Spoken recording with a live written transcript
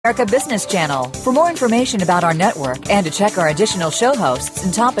America Business Channel. For more information about our network and to check our additional show hosts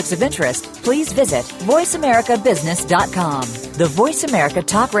and topics of interest, please visit voiceamericabusiness.com. The Voice America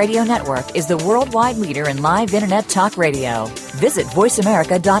Talk Radio Network is the worldwide leader in live Internet talk radio. Visit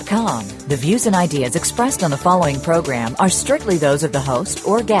voiceamerica.com. The views and ideas expressed on the following program are strictly those of the host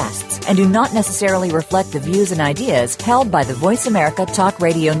or guests and do not necessarily reflect the views and ideas held by the Voice America Talk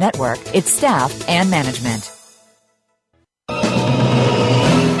Radio Network, its staff, and management.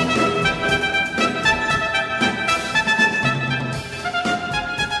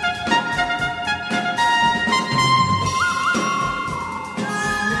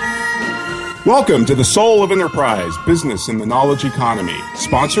 Welcome to the Soul of Enterprise, Business in the Knowledge Economy,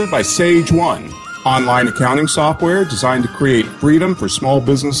 sponsored by Sage One, online accounting software designed to create freedom for small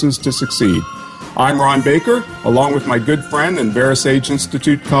businesses to succeed. I'm Ron Baker, along with my good friend and VeraSage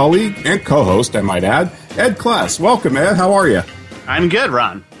Institute colleague and co-host, I might add, Ed Kless. Welcome, Ed. How are you? I'm good,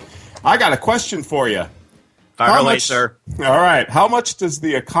 Ron. I got a question for you. Fire away, sir. All right. How much does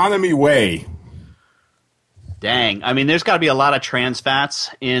the economy weigh? Dang. I mean, there's got to be a lot of trans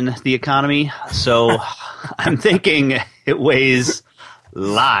fats in the economy, so I'm thinking it weighs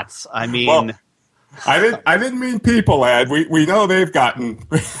lots. I mean... Well, I didn't mean people, Ed. We know they've gotten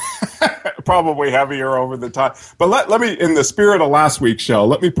probably heavier over the time. But let me, in the spirit of last week's show,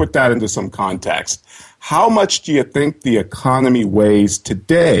 let me put that into some context. How much do you think the economy weighs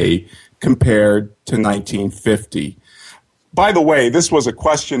today compared to 1950? By the way, this was a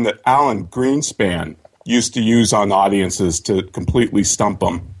question that Alan Greenspan used to use on audiences to completely stump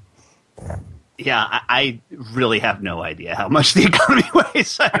them. Yeah, I really have no idea how much the economy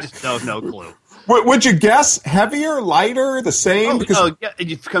weighs. I just have no clue. Would you guess heavier, lighter, the same? Yeah,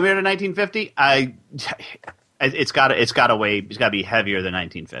 you come here to 1950. It's got to weigh. It's got to be heavier than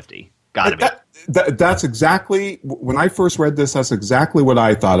 1950. Got to be. That's exactly, when I first read this, that's exactly what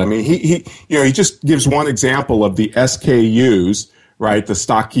I thought. I mean, he just gives one example of the SKUs, right, the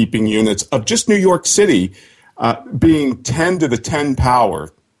stock keeping units of just New York City being 10 to the 10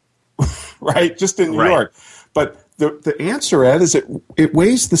 power, right, just in New York. But the answer, Ed, is it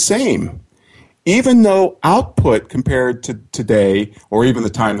weighs the same. Even though output compared to today, or even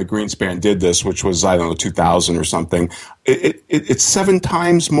the time that Greenspan did this, which was, 2000 or something, it's 7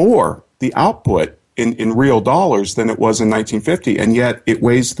 times more, the output in real dollars, than it was in 1950, and yet it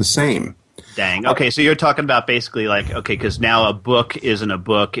weighs the same. Dang. Okay, so you're talking about basically because now a book isn't a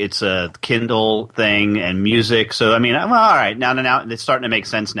book, it's a Kindle thing, and music. So, I mean, well, all right, now it's starting to make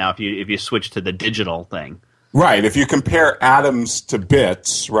sense now if you switch to the digital thing. Right. If you compare atoms to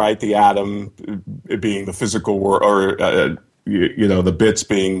bits, right, the atom being the physical world, or, the bits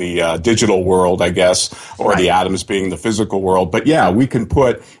being the digital world, I guess, or the atoms being the physical world. But, yeah, we can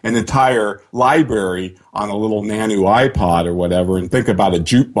put an entire library on a little nano iPod or whatever and think about a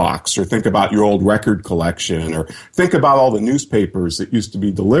jukebox, or think about your old record collection, or think about all the newspapers that used to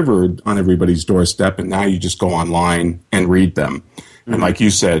be delivered on everybody's doorstep, and now you just go online and read them. Mm-hmm. And like you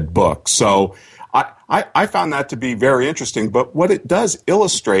said, books. So I found that to be very interesting, but what it does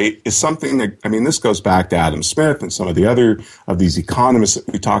illustrate is something that, I mean, this goes back to Adam Smith and some of the other of these economists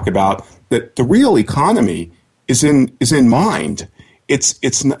that we talk about, that the real economy is in mind.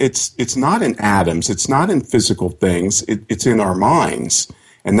 It's not in atoms, it's not in physical things, it's in our minds,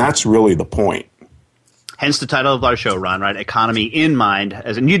 and that's really the point. Hence the title of our show, Ron, right? Economy in mind.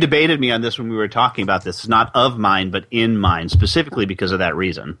 And you debated me on this when we were talking about this. It's not of mind, but in mind, specifically because of that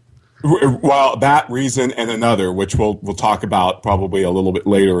reason. Well, that reason and another, which we'll talk about probably a little bit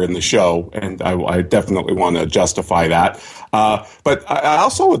later in the show, and I definitely want to justify that. But I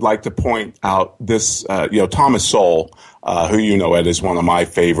also would like to point out this, Thomas Sowell, who Ed, is one of my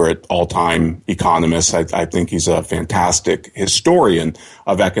favorite all-time economists. I think he's a fantastic historian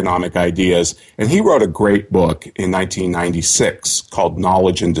of economic ideas, and he wrote a great book in 1996 called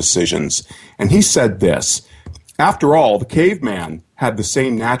Knowledge and Decisions. And he said this: after all, the caveman had the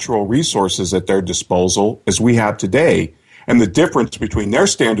same natural resources at their disposal as we have today, and the difference between their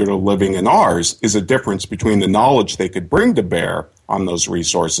standard of living and ours is a difference between the knowledge they could bring to bear on those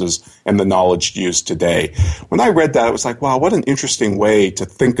resources and the knowledge used today. When I read that, it was like, wow, what an interesting way to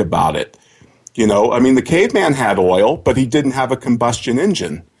think about it. I mean, the caveman had oil, but he didn't have a combustion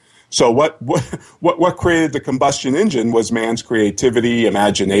engine. So what created the combustion engine was man's creativity,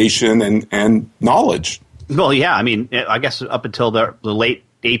 imagination, and knowledge. Well, yeah, I mean, I guess up until the late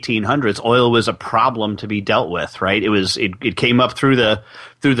 1800s, oil was a problem to be dealt with, right? It came up through the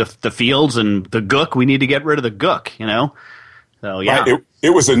fields, and the gook, we need to get rid of the gook, So yeah, right. It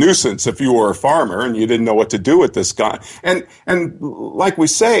was a nuisance if you were a farmer and you didn't know what to do with this guy. And like we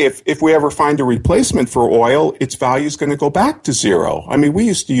say, if we ever find a replacement for oil, its value is going to go back to zero. I mean, we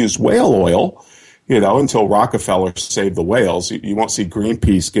used to use whale oil, until Rockefeller saved the whales. You won't see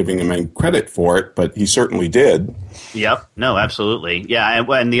Greenpeace giving him any credit for it, but he certainly did. Yep. No, absolutely. Yeah.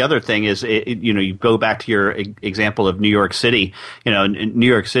 And the other thing is, you go back to your example of New York City. In New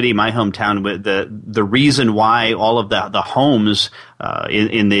York City, my hometown, the reason why all of the homes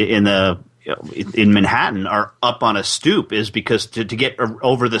in Manhattan are up on a stoop is because to get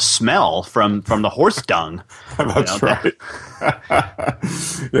over the smell from the horse dung. That's right.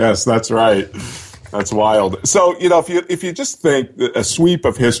 Yes, that's right. That's wild. So, if you just think a sweep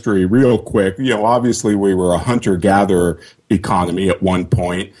of history real quick, obviously we were a hunter-gatherer economy at one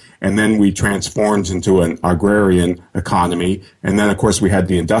point, and then we transformed into an agrarian economy. And then, of course, we had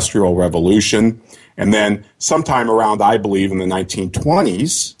the Industrial Revolution. And then sometime around, I believe, in the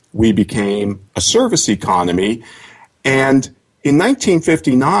 1920s, we became a service economy. And in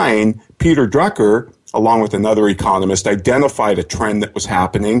 1959, Peter Drucker, along with another economist, identified a trend that was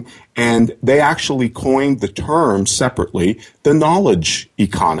happening, and they actually coined the term separately, the knowledge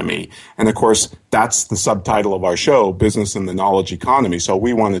economy. And of course, that's the subtitle of our show, Business in the Knowledge Economy. So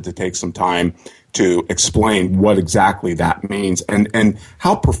we wanted to take some time to explain what exactly that means and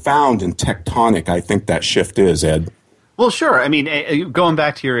how profound and tectonic I think that shift is, Ed. Well, sure. I mean, going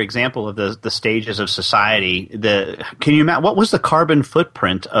back to your example of the stages of society, can you imagine what was the carbon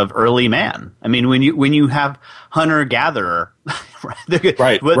footprint of early man? I mean, when you have hunter-gatherer,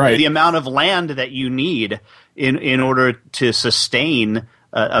 the amount of land that you need in order to sustain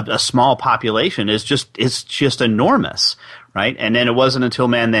a small population is just enormous, right? And then it wasn't until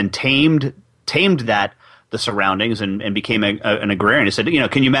man then tamed the surroundings and became an agrarian. He said,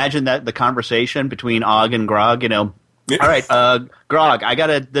 can you imagine that the conversation between Og and Grog, all right, Grog, I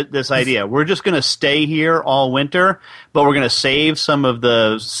got this idea. We're just going to stay here all winter, but we're going to save some of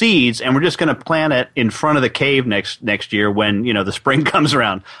the seeds, and we're just going to plant it in front of the cave next year when, the spring comes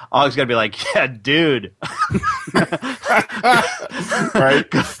around. Og's got to be like, yeah, dude. Right.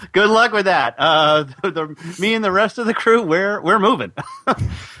 Good luck with that. Me and the rest of the crew, we're moving.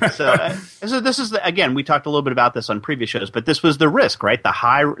 So this is, again, we talked a little bit about this on previous shows, but this was the risk, right? The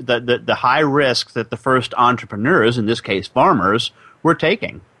high risk that the first entrepreneurs, in this case farmers, were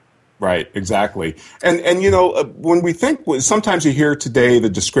taking. Right, exactly. And when we think, sometimes you hear today the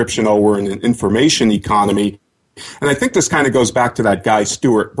description, we're in an information economy. And I think this kind of goes back to that guy,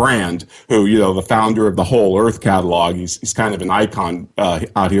 Stuart Brand, who, the founder of the Whole Earth catalog. He's kind of an icon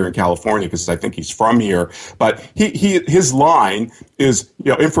out here in California because I think he's from here. But his line is,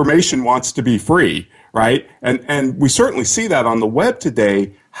 information wants to be free, right? And we certainly see that on the web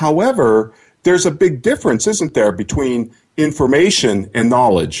today. However, there's a big difference, isn't there, between information and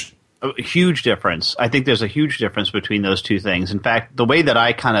knowledge? A huge difference. I think there's a huge difference between those two things. In fact, the way that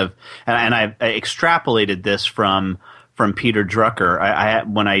I kind of, and I extrapolated this from Peter Drucker,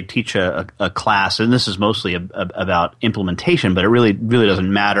 when I teach a class, and this is mostly about implementation, but it really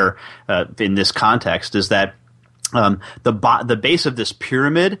doesn't matter in this context, is that the base of this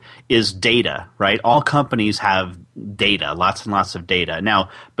pyramid is data, right? All companies have data, lots and lots of data.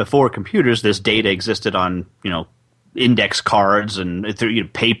 Now, before computers, this data existed on, index cards and through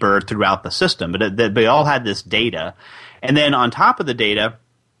paper throughout the system, but they all had this data. And then on top of the data,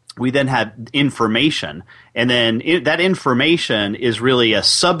 we then had information, and then that information is really a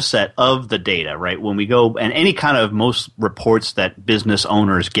subset of the data, right? When we go, and any kind of most reports that business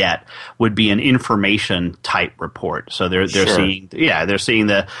owners get would be an information type report. So they're Sure. seeing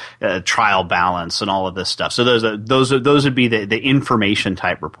the trial balance and all of this stuff. So those would be the information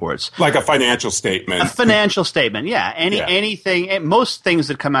type reports, Like a financial statement. a financial statement. Yeah, anything, most things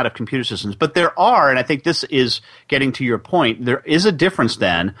that come out of computer systems. But there are, and I think this is getting to your point, there is a difference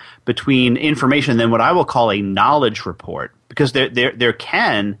then between information and what I will call a knowledge report, because there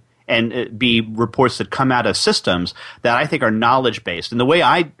can be reports that come out of systems that I think are knowledge based. And the way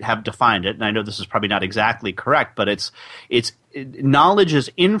I have defined it, and I know this is probably not exactly correct, but it's knowledge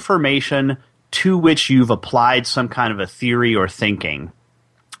is information to which you've applied some kind of a theory or thinking.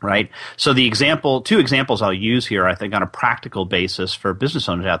 Right. So two examples I'll use here, I think, on a practical basis for business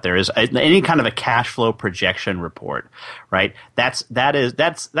owners out there is any kind of a cash flow projection report. Right. That's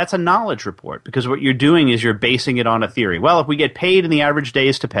a knowledge report, because what you're doing is you're basing it on a theory. Well, if we get paid in the average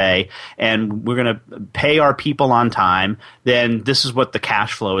days to pay, and we're going to pay our people on time, then this is what the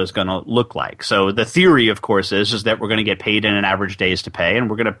cash flow is going to look like. So the theory, of course, is that we're going to get paid in an average days to pay, and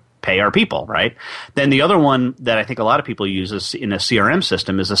we're going to pay our people, right? Then the other one that I think a lot of people use is in a CRM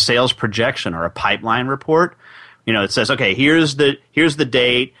system is a sales projection or a pipeline report, It says, okay, here's the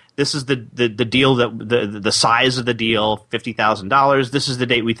date. This is the deal, that the size of the deal, $50,000. This is the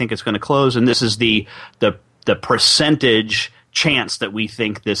date we think it's going to close, and this is the percentage chance that we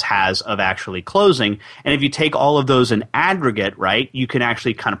think this has of actually closing. And if you take all of those in aggregate, right, you can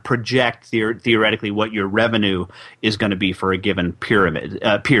actually kind of project theoretically what your revenue is going to be for a given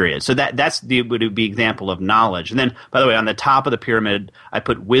period. So that's would be example of knowledge. And then, by the way, on the top of the pyramid, I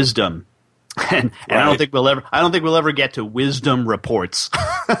put wisdom. And right. I don't think we'll ever get to wisdom reports.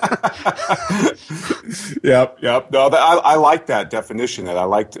 Yep. No, I like that definition. That I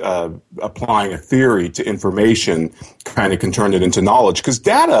liked applying a theory to information, kind of can turn it into knowledge. Because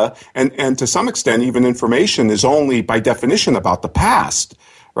data and to some extent even information is only by definition about the past,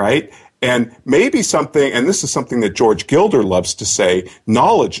 right? And maybe something, and this is something that George Gilder loves to say,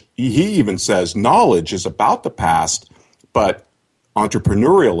 knowledge. He even says knowledge is about the past, but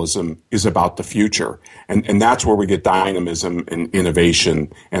entrepreneurialism is about the future. And that's where we get dynamism and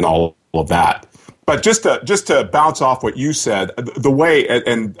innovation and all of that. But just to bounce off what you said, the way,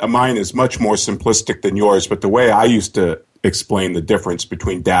 and mine is much more simplistic than yours, but the way I used to explain the difference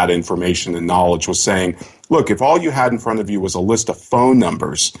between data, information, and knowledge was saying, look, if all you had in front of you was a list of phone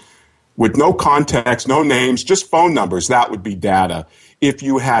numbers with no context, no names, just phone numbers, that would be data. If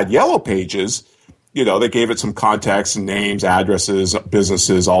you had yellow pages, they gave it some context and names, addresses,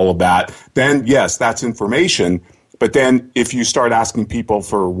 businesses, all of that, then yes, that's information. But then if you start asking people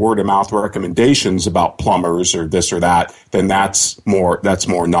for word of mouth recommendations about plumbers or this or that, then that's more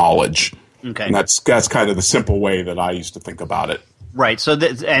knowledge. Okay. And that's kind of the simple way that I used to think about it. Right. So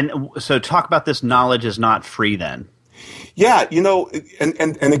so talk about this knowledge is not free then. Yeah,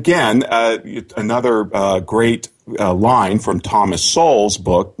 and again, another great line from Thomas Sowell's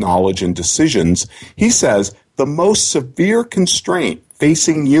book, Knowledge and Decisions. He says, the most severe constraint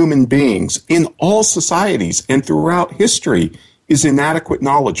facing human beings in all societies and throughout history is inadequate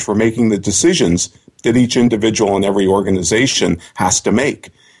knowledge for making the decisions that each individual and every organization has to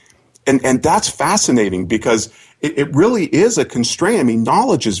make. And that's fascinating because it really is a constraint. I mean,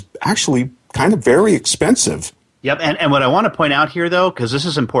 knowledge is actually kind of very expensive. Yep, and what I want to point out here, though, because this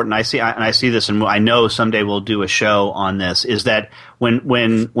is important, I see this, and I know someday we'll do a show on this, is that when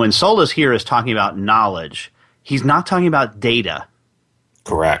Sowell is talking about knowledge, he's not talking about data.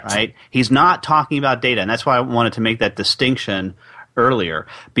 Correct. Right? He's not talking about data, and that's why I wanted to make that distinction earlier,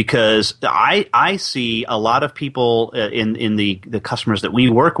 because I see a lot of people in the customers that we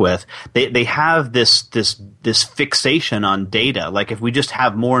work with, they have this fixation on data. Like if we just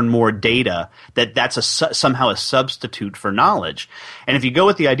have more and more data, that's somehow a substitute for knowledge. And if you go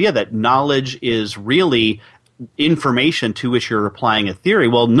with the idea that knowledge is really information to which you're applying a theory,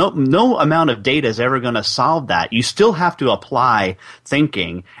 well, no amount of data is ever going to solve that. You still have to apply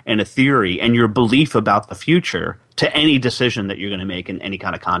thinking and a theory and your belief about the future to any decision that you're going to make in any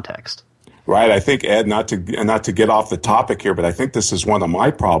kind of context. Right. I think, Ed, not to get off the topic here, but I think this is one of my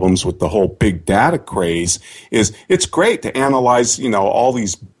problems with the whole big data craze is it's great to analyze, all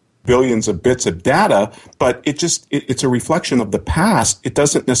these billions of bits of data, but it's a reflection of the past. It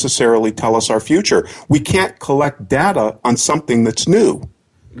doesn't necessarily tell us our future. We can't collect data on something that's new.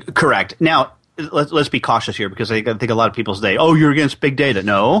 Correct. Now, let's be cautious here because I think a lot of people say, "Oh, you're against big data."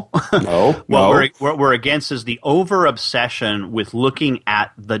 No, no. What we're against is the over obsession with looking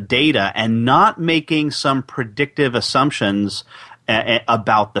at the data and not making some predictive assumptions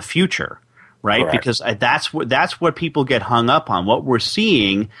about the future. Right, correct. Because that's what people get hung up on. What we're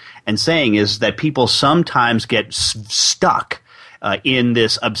seeing and saying is that people sometimes get stuck in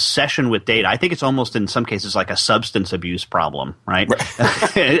this obsession with data. I think it's almost in some cases like a substance abuse problem, right?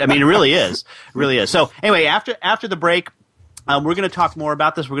 I mean, it really is. It really is. So anyway, after the break, we're going to talk more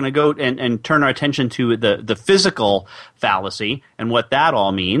about this. We're going to go and turn our attention to the physical fallacy and what that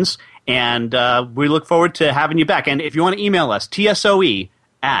all means. And we look forward to having you back. And if you want to email us,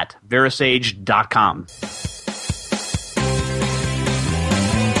 tsoe@verisage.com.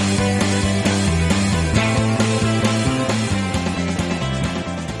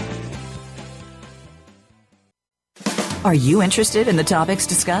 Are you interested in the topics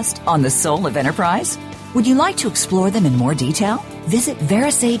discussed on The Soul of Enterprise? Would you like to explore them in more detail? Visit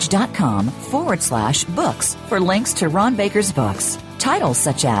verisage.com/books for links to Ron Baker's books. Titles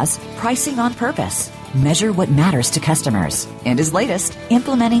such as Pricing on Purpose, Measure What Matters to Customers, and his latest,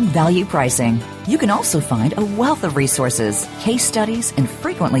 Implementing Value Pricing. You can also find a wealth of resources, case studies, and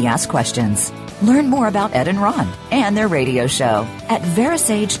frequently asked questions. Learn more about Ed and Ron and their radio show at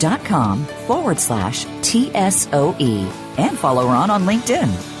verisage.com/TSOE and follow Ron on LinkedIn.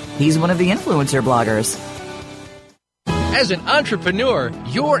 He's one of the influencer bloggers. As an entrepreneur,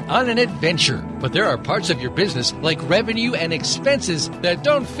 you're on an adventure, but there are parts of your business like revenue and expenses that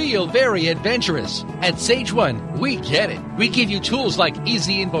don't feel very adventurous. At Sage One, we get it. We give you tools like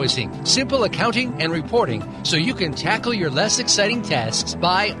easy invoicing, simple accounting and reporting, so you can tackle your less exciting tasks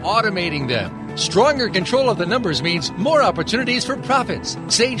by automating them. Stronger control of the numbers means more opportunities for profits.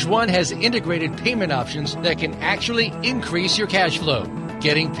 Sage One has integrated payment options that can actually increase your cash flow.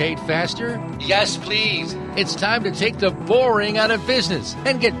 Getting paid faster? Yes, please. It's time to take the boring out of business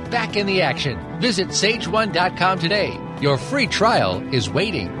and get back in the action. Visit SageOne.com today. Your free trial is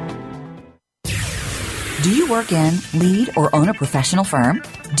waiting. Do you work in, lead, or own a professional firm?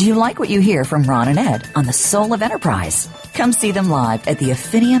 Do you like what you hear from Ron and Ed on The Soul of Enterprise? Come see them live at the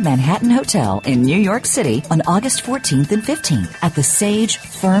Affinia Manhattan Hotel in New York City on August 14th and 15th at the Sage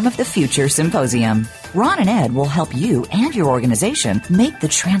Firm of the Future Symposium. Ron and Ed will help you and your organization make the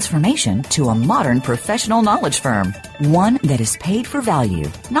transformation to a modern professional knowledge firm, one that is paid for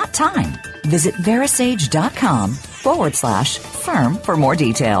value, not time. Visit Verasage.com/firm for more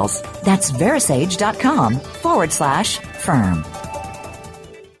details. That's Verasage.com/firm.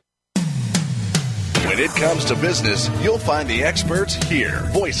 When it comes to business, you'll find the experts here.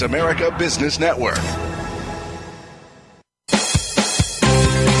 Voice America Business Network.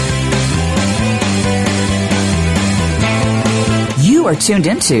 You are tuned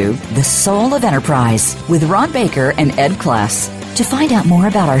into The Soul of Enterprise with Ron Baker and Ed Kless. To find out more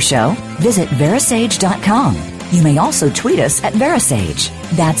about our show, visit Verasage.com. You may also tweet us at Verasage.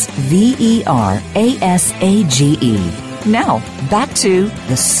 That's Verasage. Now, back to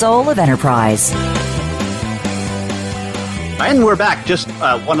The Soul of Enterprise. And we're back. Just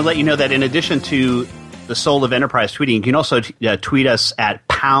want to let you know that in addition to the Soul of Enterprise tweeting, you can also tweet us at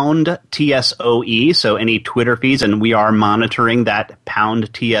pound TSOE, so any Twitter feeds, and we are monitoring that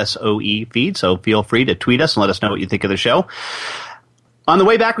pound TSOE feed, so feel free to tweet us and let us know what you think of the show. On the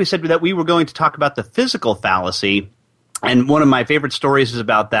way back, we said that we were going to talk about the physical fallacy, and one of my favorite stories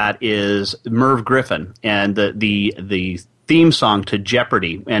about that is Merv Griffin and the theme song to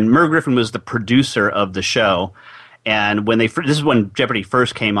Jeopardy. And Merv Griffin was the producer of the show. And when this is when Jeopardy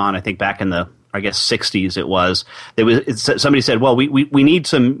first came on, I think back in the, I guess, 60s it was. Somebody said, well, we need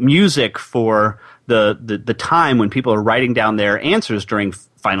some music for the time when people are writing down their answers during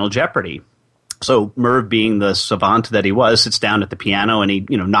Final Jeopardy. So Merv, being the savant that he was, sits down at the piano and he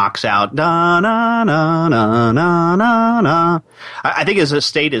knocks out na na na na na na na. I think his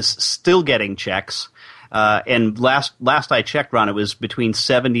estate is still getting checks. And last I checked, Ron, it was between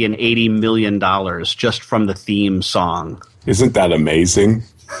 $70 and $80 million just from the theme song. Isn't that amazing?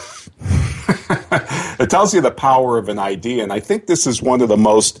 It tells you the power of an idea, and I think this is one of the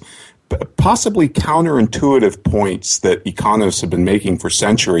most possibly counterintuitive points that economists have been making for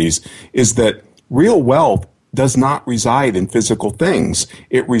centuries, is that real wealth does not reside in physical things.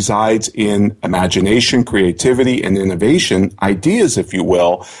 It resides in imagination, creativity, and innovation, ideas, if you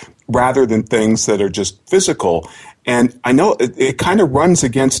will, rather than things that are just physical. And I know it kind of runs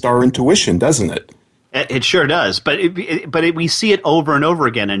against our intuition, doesn't it? It sure does, but we see it over and over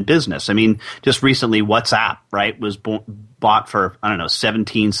again in business. I mean, just recently, WhatsApp, right, was bought for, I don't know,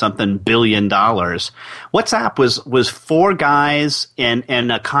 $17-something billion. WhatsApp was four guys and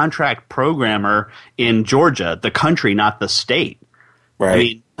a contract programmer in Georgia, the country, not the state. Right. I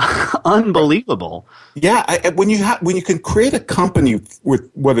mean, unbelievable. Yeah, when you can create a company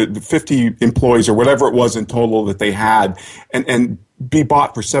with 50 employees or whatever it was in total that they had, and be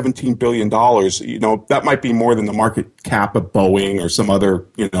bought for $17 billion, that might be more than the market cap of Boeing or some other,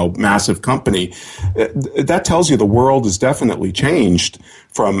 massive company. That tells you the world has definitely changed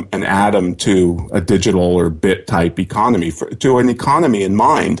from an atom to a digital or bit type economy, to an economy in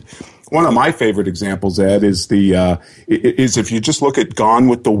mind. One of my favorite examples, Ed, is if you just look at Gone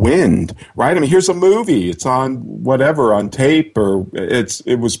with the Wind, right? I mean, here's a movie. It's on tape, or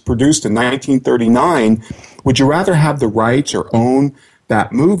it was produced in 1939. Would you rather have the rights or own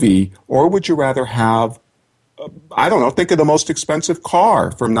that movie, or would you rather have, think of the most expensive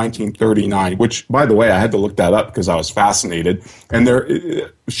car from 1939, which, by the way, I had to look that up because I was fascinated. And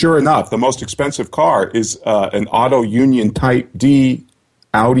sure enough, the most expensive car is an Auto Union Type D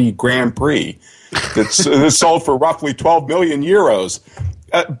Audi Grand Prix that's sold for roughly 12 million euros.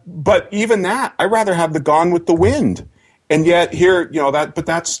 But even that, I'd rather have the Gone with the Wind. And yet here, but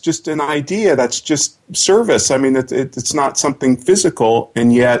that's just an idea. That's just service. I mean, it's not something physical,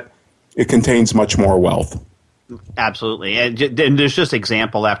 and yet it contains much more wealth. Absolutely. And there's just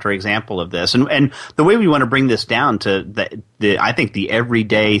example after example of this. And the way we want to bring this down to I think the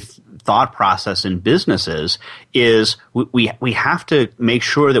everyday thought process in businesses is we have to make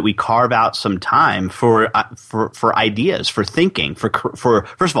sure that we carve out some time for ideas, for thinking, for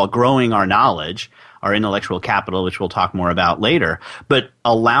first of all growing our knowledge, our intellectual capital, which we'll talk more about later, but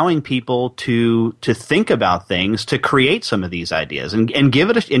allowing people to think about things, to create some of these ideas and give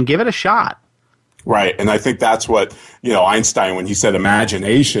it a shot. Right, and I think that's what Einstein, when he said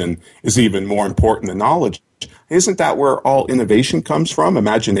imagination is even more important than knowledge. Isn't that where all innovation comes from?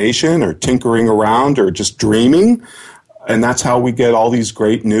 Imagination, or tinkering around, or just dreaming, and that's how we get all these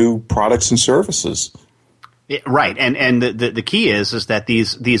great new products and services. Right, and the key is that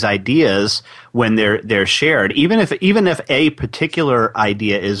these ideas, when they're shared, even if a particular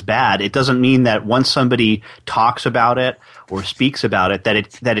idea is bad, it doesn't mean that once somebody talks about it or speaks about it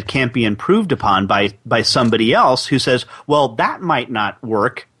that it can't be improved upon by somebody else who says, well, that might not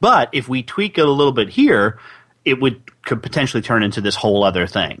work, but if we tweak it a little bit here, it could potentially turn into this whole other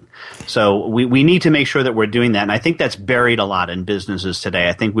thing. So we need to make sure that we're doing that, and I think that's buried a lot in businesses today.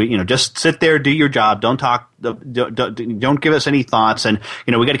 I think we just sit there, do your job, don't talk, don't give us any thoughts, and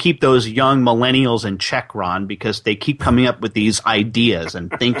we got to keep those young millennials in check, Ron, because they keep coming up with these ideas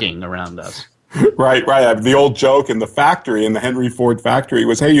and thinking around us. Right. The old joke in the factory, in the Henry Ford factory,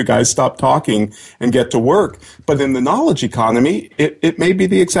 was, hey, you guys stop talking and get to work. But in the knowledge economy, it may be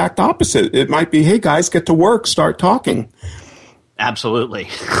the exact opposite. It might be, hey, guys, get to work, start talking. Absolutely.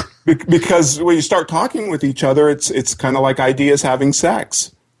 Because when you start talking with each other, it's kind of like ideas having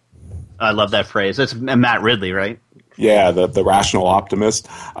sex. I love that phrase. That's Matt Ridley, right? Yeah, the rational optimist.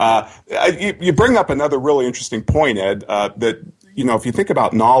 You bring up another really interesting point, Ed, that if you think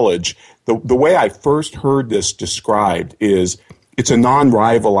about knowledge, the way I first heard this described is it's a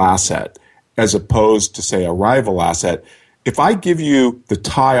non-rival asset as opposed to, say, a rival asset. If I give you the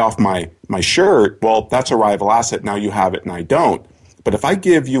tie off my shirt, well, that's a rival asset. Now you have it and I don't. But if I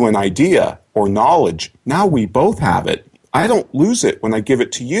give you an idea or knowledge, now we both have it. I don't lose it when I give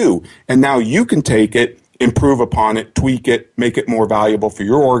it to you. And now you can take it, improve upon it, tweak it, make it more valuable for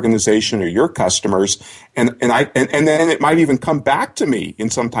your organization or your customers, and then it might even come back to me in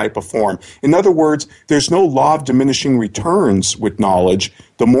some type of form. In other words, there's no law of diminishing returns with knowledge.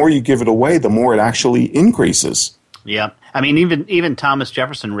 The more you give it away, the more it actually increases. Yeah. I mean, even Thomas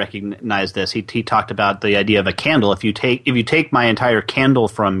Jefferson recognized this. He talked about the idea of a candle. If you take my entire candle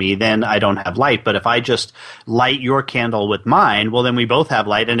from me, then I don't have light. But if I just light your candle with mine, well, then we both have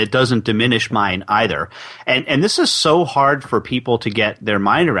light, and it doesn't diminish mine either. And this is so hard for people to get their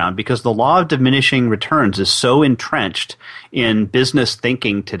mind around because the law of diminishing returns is so entrenched in business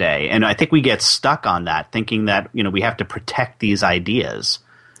thinking today. And I think we get stuck on that, thinking that we have to protect these ideas.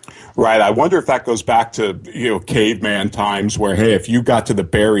 Right. I wonder if that goes back to, caveman times where, hey, if you got to the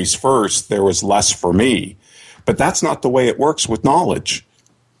berries first, there was less for me. But that's not the way it works with knowledge.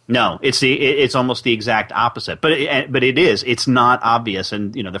 No, it's almost the exact opposite. But it is. It's not obvious.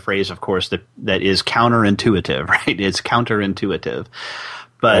 And, the phrase, of course, that is counterintuitive, right? It's counterintuitive.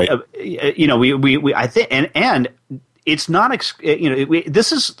 But, right. I think, and it's not,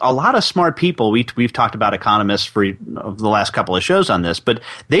 this is a lot of smart people. We've talked about economists for the last couple of shows on this, but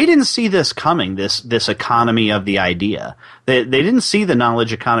they didn't see this coming, this economy of the idea. They didn't see the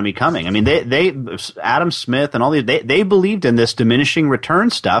knowledge economy coming. I mean, they Adam Smith and all they believed in this diminishing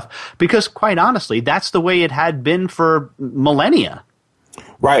return stuff because, quite honestly, that's the way it had been for millennia.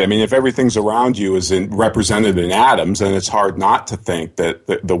 Right. I mean, if everything's around you is represented in atoms, then it's hard not to think that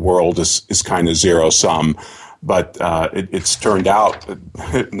the world is kind of zero sum. But it's turned out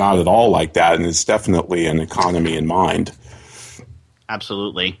not at all like that, and it's definitely an economy in mind.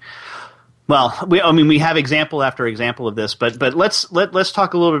 Absolutely. Well, we have example after example of this, but let's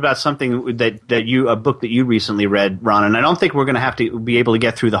talk a little bit about something a book that you recently read, Ron. And I don't think we're going to have to be able to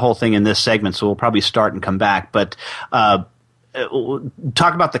get through the whole thing in this segment, so we'll probably start and come back. But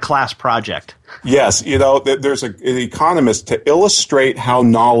talk about the class project. Yes, there's an economist to illustrate how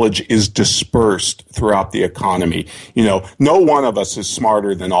knowledge is dispersed throughout the economy. No one of us is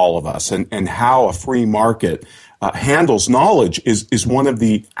smarter than all of us, and how a free market handles knowledge is one of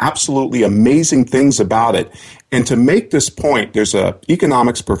the absolutely amazing things about it. And to make this point, there's an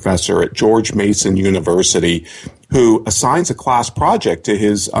economics professor at George Mason University who assigns a class project to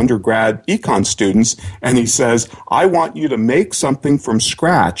his undergrad econ students, and he says, I want you to make something from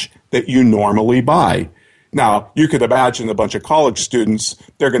scratch that you normally buy. Now, you could imagine a bunch of college students,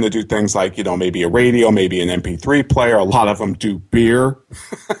 they're going to do things like, maybe a radio, maybe an MP3 player. A lot of them do beer.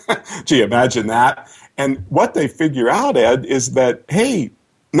 Do you imagine that? And what they figure out, Ed, is that, hey,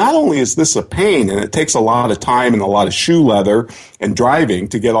 not only is this a pain, and it takes a lot of time and a lot of shoe leather and driving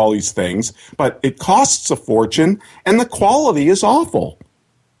to get all these things, but it costs a fortune, and the quality is awful.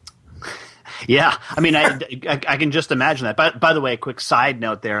 Yeah, I mean, I can just imagine that. By the way, a quick side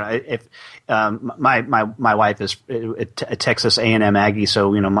note there: if my wife is a Texas A&M Aggie, so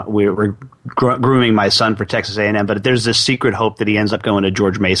we're grooming my son for Texas A&M. But there's this secret hope that he ends up going to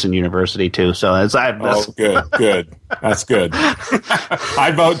George Mason University too. So good. That's good.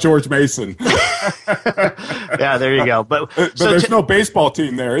 I vote George Mason. Yeah, there you go. But there's no baseball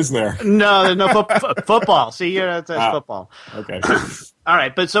team there, is there? No, there's no football. See, it says football. Okay. All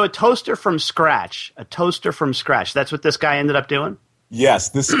right, but so a toaster from scratch. That's what this guy ended up doing? Yes,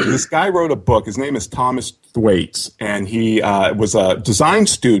 this guy wrote a book. His name is Thomas Sowell, and he was a design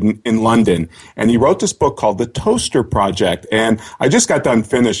student in London, and he wrote this book called The Toaster Project. And I just got done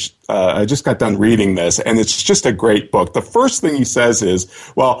reading this, and it's just a great book. The first thing he says is,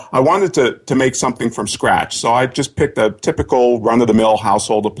 well, I wanted to make something from scratch, so I just picked a typical run-of-the-mill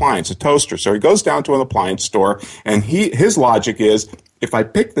household appliance, a toaster. So he goes down to an appliance store, and his logic is, if I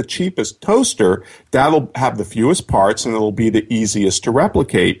pick the cheapest toaster, that'll have the fewest parts and it'll be the easiest to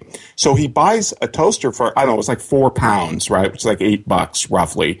replicate. So he buys a toaster for, I don't know, it's like £4, right? Which is like $8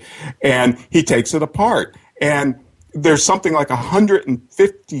 roughly. And he takes it apart. And there's something like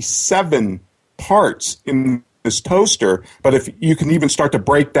 157 parts in this toaster, but if you can even start to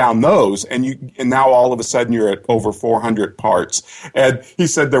break down those, and now all of a sudden you're at over 400 parts. And he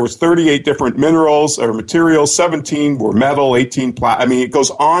said there was 38 different minerals or materials, 17 were metal, 18 plastic. I mean, it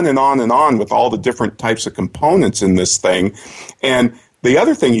goes on and on and on with all the different types of components in this thing. And the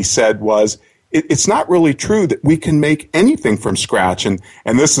other thing he said was, it's not really true that we can make anything from scratch. And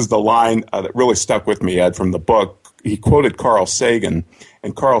this is the line that really stuck with me, Ed, from the book. He quoted Carl Sagan,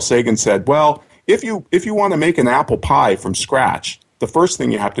 and Carl Sagan said, well, if you want to make an apple pie from scratch, the first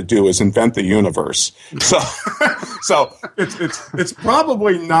thing you have to do is invent the universe. So it's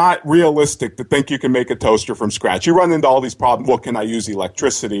probably not realistic to think you can make a toaster from scratch. You run into all these problems. Well, can I use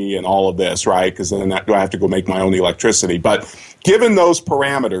electricity and all of this, right? Because then do I have to go make my own electricity? But given those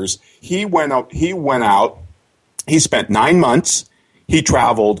parameters, he went out. He spent 9 months. He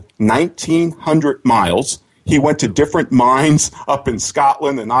traveled 1,900 miles. He went to different mines up in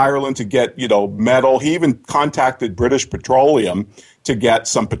Scotland and Ireland to get, metal. He even contacted British Petroleum to get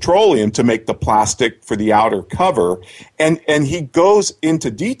some petroleum to make the plastic for the outer cover. And he goes into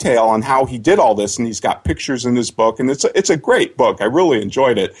detail on how he did all this, and he's got pictures in his book, and it's a great book. I really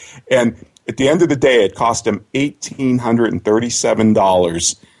enjoyed it. And at the end of the day, it cost him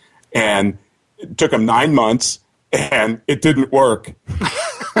 $1,837, and it took him 9 months, and it didn't work.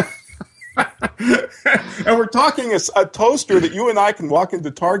 And we're talking a toaster that you and I can walk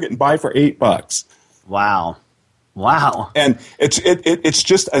into Target and buy for $8. Wow. And it's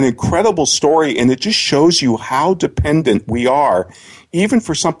just an incredible story, and it just shows you how dependent we are, even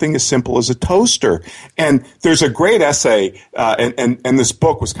for something as simple as a toaster. And there's a great essay, and this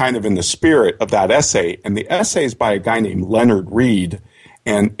book was kind of in the spirit of that essay. And the essay is by a guy named Leonard Reed,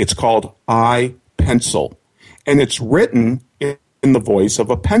 and it's called I, Pencil. And it's written in the voice of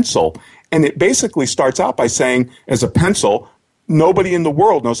a pencil. And it basically starts out by saying, as a pencil, nobody in the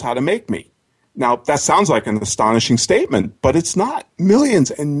world knows how to make me. Now, that sounds like an astonishing statement, but it's not. Millions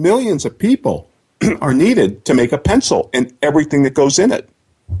and millions of people are needed to make a pencil and everything that goes in it.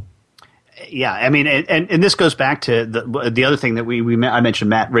 Yeah, I mean, and this goes back to the other thing that I mentioned.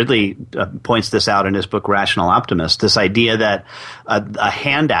 Matt Ridley points this out in his book Rational Optimist, this idea that a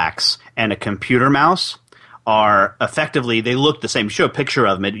hand axe and a computer mouse are effectively, they look the same. Show a picture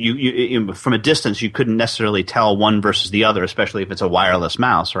of them. You from a distance, you couldn't necessarily tell one versus the other, especially if it's a wireless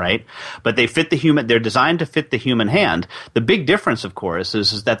mouse, right? But they fit the human. They're designed to fit the human hand. The big difference, of course,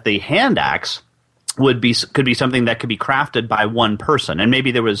 is that the hand axe could be something that could be crafted by one person, and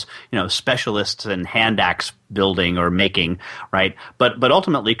maybe there was specialists in hand axe building or making, right? But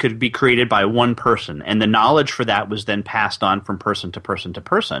ultimately could be created by one person, and the knowledge for that was then passed on from person to person to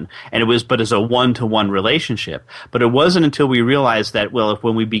person, and it was but as a one-to-one relationship. But it wasn't until we realized that, well,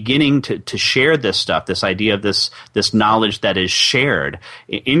 when we beginning to share this stuff, this idea of this knowledge that is shared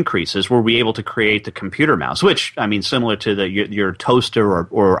increases, were we able to create the computer mouse, which, I mean, similar to your toaster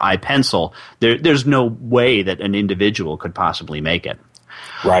or iPencil, there's no way that an individual could possibly make it.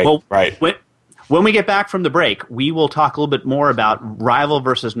 Right, well, right. When we get back from the break, we will talk a little bit more about rival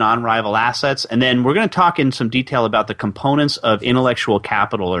versus non-rival assets, and then we're going to talk in some detail about the components of intellectual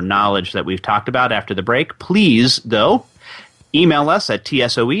capital or knowledge that we've talked about after the break. Please, though, email us at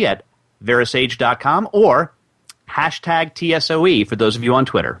tsoe@verisage.com or hashtag TSOE for those of you on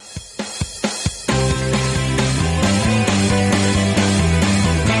Twitter.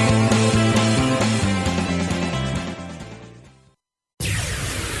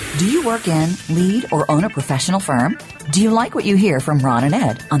 Do you work in, lead, or own a professional firm? Do you like what you hear from Ron and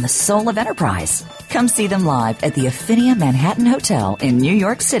Ed on the Soul of Enterprise? Come see them live at the Affinia Manhattan Hotel in New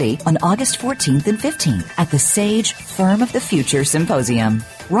York City on August 14th and 15th at the Sage Firm of the Future Symposium.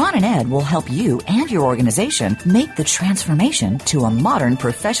 Ron and Ed will help you and your organization make the transformation to a modern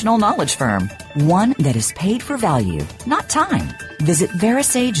professional knowledge firm, one that is paid for value, not time. Visit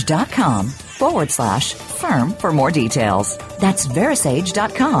Verasage.com/firm for more details. That's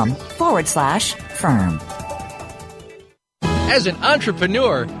Verasage.com/firm. As an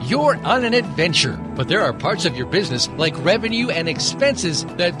entrepreneur, you're on an adventure, but there are parts of your business like revenue and expenses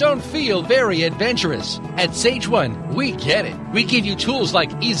that don't feel very adventurous. At Sage One, we get it. We give you tools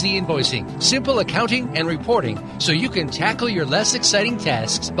like easy invoicing, simple accounting and reporting, so you can tackle your less exciting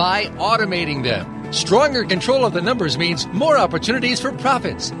tasks by automating them. Stronger control of the numbers means more opportunities for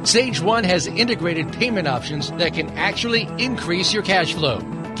profits. Sage One has integrated payment options that can actually increase your cash flow.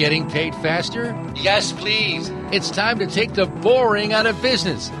 Getting paid faster? Yes, please. It's time to take the boring out of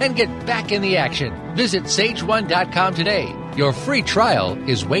business and get back in the action. Visit SageOne.com today. Your free trial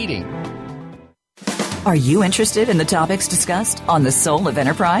is waiting. Are you interested in the topics discussed on the Soul of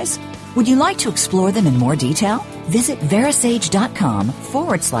Enterprise? Would you like to explore them in more detail? Visit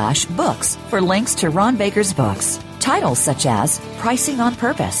Verasage.com/books for links to Ron Baker's books. Titles such as Pricing on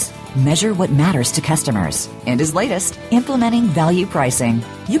Purpose, Measure What Matters to Customers, and his latest, Implementing Value Pricing.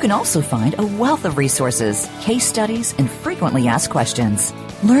 You can also find a wealth of resources, case studies, and frequently asked questions.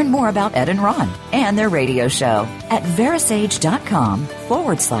 Learn more about Ed and Ron and their radio show at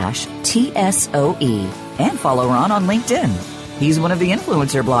Verasage.com/TSOE and follow Ron on LinkedIn. He's one of the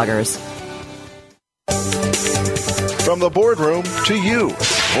influencer bloggers. From the boardroom to you,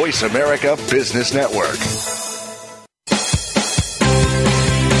 Voice America Business Network.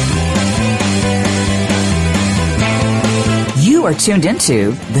 You are tuned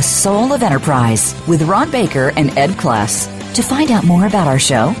into The Soul of Enterprise with Ron Baker and Ed Kless. To find out more about our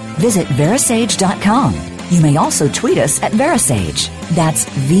show, visit Verasage.com. You may also tweet us at Verasage. That's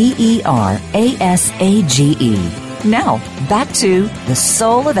VERASAGE. Now, back to The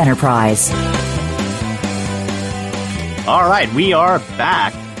Soul of Enterprise. All right, we are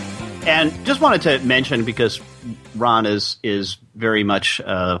back. And just wanted to mention, because Ron is very much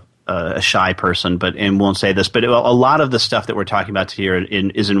a shy person, and won't say this, but a lot of the stuff that we're talking about here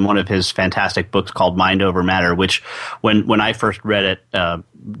is in one of his fantastic books called Mind Over Matter, which when I first read it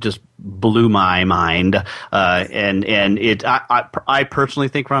just blew my mind. I personally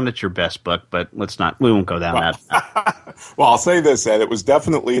think, Ron, it's your best book, but we won't go down that. Well, I'll say this, Ed, it was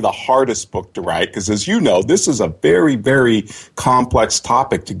definitely the hardest book to write because, as you know, this is a very, very complex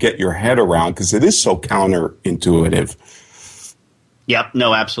topic to get your head around because it is so counterintuitive. Yep.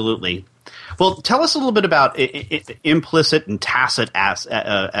 No, absolutely. Well, tell us a little bit about implicit and tacit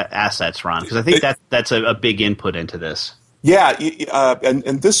assets, Ron, because I think that's a big input into this. Yeah,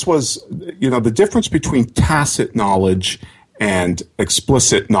 and this was, the difference between tacit knowledge and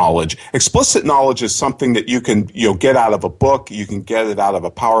explicit knowledge. Explicit knowledge is something that you can get out of a book, you can get it out of a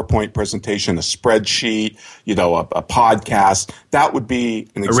PowerPoint presentation, a spreadsheet, a podcast. That would be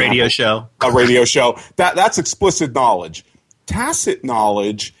an example. A radio show. That's explicit knowledge. Tacit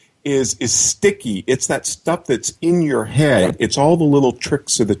knowledge is sticky. It's that stuff that's in your head. It's all the little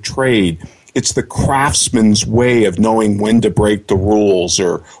tricks of the trade. It's the craftsman's way of knowing when to break the rules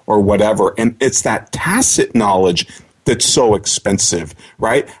or whatever. And it's that tacit knowledge that's so expensive,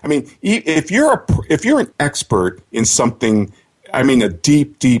 right? I mean, if you're an expert in something, a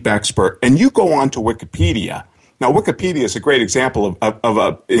deep expert, and you go on to Wikipedia. Now, Wikipedia is a great example of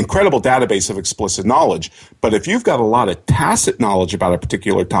an incredible database of explicit knowledge. But if you've got a lot of tacit knowledge about a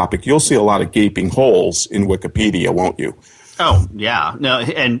particular topic, you'll see a lot of gaping holes in Wikipedia, won't you? Oh, yeah. No,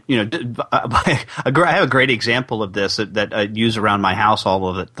 and, I have a great example of this that I use around my house all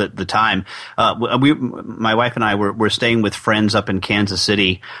of the time. My wife and I were staying with friends up in Kansas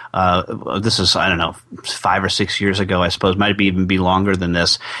City. This is, 5 or 6 years ago, I suppose. Might even be longer than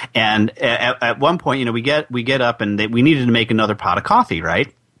this. And at one point, we get up and we needed to make another pot of coffee,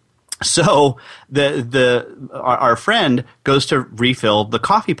 right? So our friend goes to refill the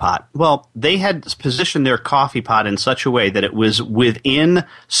coffee pot. Well, they had positioned their coffee pot in such a way that it was within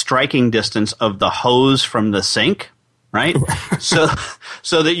striking distance of the hose from the sink, right? so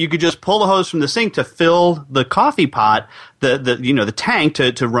that you could just pull the hose from the sink to fill the coffee pot, the tank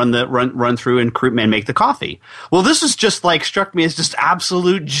to run through and make the coffee. Well, this is just struck me as just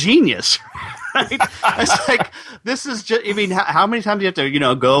absolute genius. Right? It's like, this is just, how many times do you have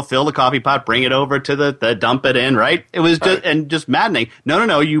to, go fill the coffee pot, bring it over to the dump it in, right? It was just maddening.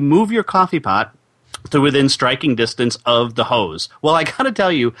 No, you move your coffee pot to within striking distance of the hose. Well, I got to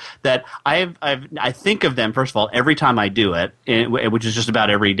tell you that I think of them, first of all, every time I do it, which is just about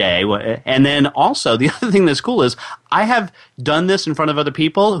every day. And then also, the other thing that's cool is I have done this in front of other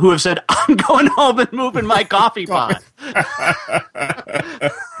people who have said, I'm going home and moving my coffee pot.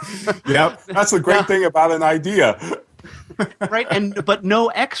 Yep, that's the great thing about an idea. Right, but no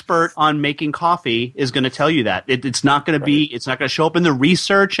expert on making coffee is going to tell you that. It's not going to be. It's not going to show up in the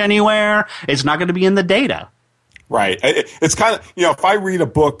research anywhere. It's not going to be in the data. Right. It's kind of, if I read a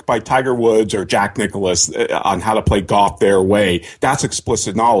book by Tiger Woods or Jack Nicklaus on how to play golf their way, that's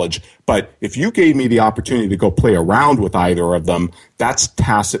explicit knowledge. But if you gave me the opportunity to go play around with either of them, that's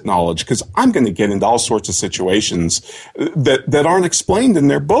tacit knowledge, because I'm going to get into all sorts of situations that aren't explained in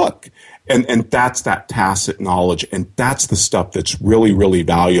their book. And that's that tacit knowledge, and that's the stuff that's really, really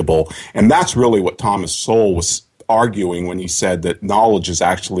valuable. And that's really what Thomas Sowell was arguing when he said that knowledge is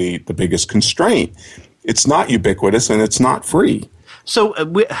actually the biggest constraint. It's not ubiquitous, and it's not free. So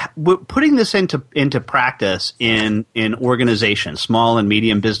we're putting this into practice in organizations, small and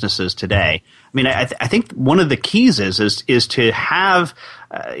medium businesses today. I mean, I think one of the keys is to have,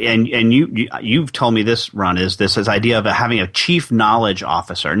 and you've told me this, Ron, is this idea of having a chief knowledge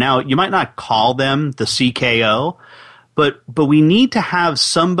officer. Now, you might not call them the CKO, but we need to have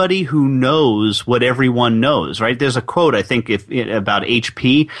somebody who knows what everyone knows, right? There's a quote, I think, about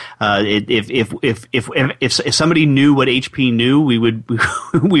HP. If somebody knew what HP knew, we would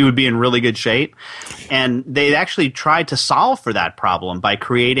be in really good shape. And they actually tried to solve for that problem by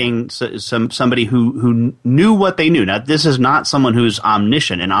creating somebody who knew what they knew. Now, this is not someone who's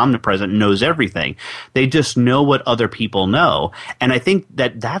omniscient and omnipresent and knows everything. They just know what other people know. And I think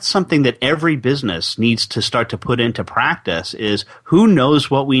that's something that every business needs to start to put into practice, is who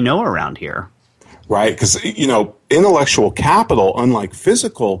knows what we know around here. Right, because, intellectual capital, unlike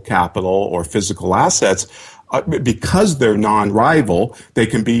physical capital or physical assets, because they're non-rival, they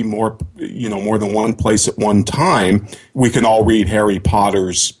can be more than one place at one time. We can all read Harry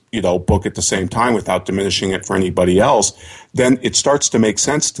Potter's, book at the same time without diminishing it for anybody else. Then it starts to make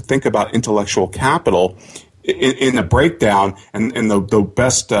sense to think about intellectual capital in a breakdown, and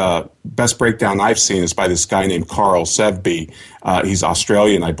the best breakdown I've seen is by this guy named Carl Sevby. He's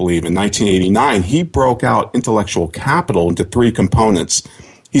Australian, I believe. In 1989, he broke out intellectual capital into three components.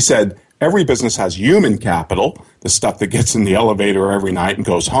 He said, every business has human capital, the stuff that gets in the elevator every night and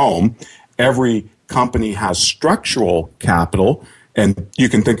goes home. Every company has structural capital, and you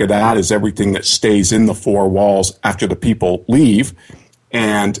can think of that as everything that stays in the four walls after the people leave.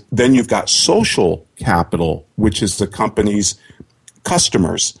 And then you've got social capital, which is the company's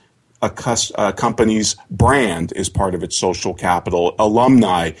customers. A company's brand is part of its social capital.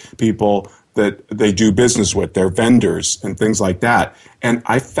 Alumni, people that they do business with, their vendors and things like that. And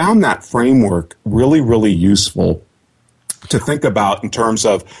I found that framework really, really useful to think about in terms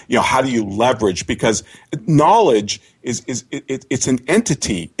of, how do you leverage? Because knowledge it's an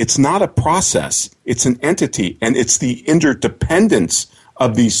entity. It's not a process. It's an entity, and it's the interdependence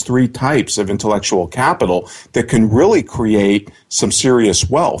of these three types of intellectual capital that can really create some serious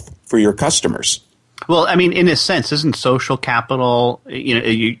wealth for your customers. Well, I mean, in a sense, isn't social capital,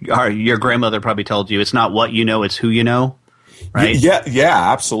 your grandmother probably told you, it's not what you know, it's who you know, right?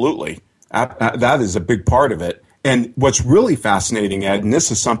 Yeah, absolutely. That is a big part of it. And what's really fascinating, Ed, and this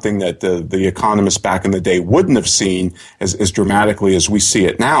is something that the economists back in the day wouldn't have seen as dramatically as we see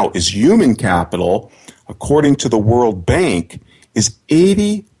it now, is human capital, according to the World Bank, is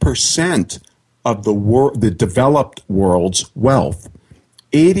 80% of the developed world's wealth.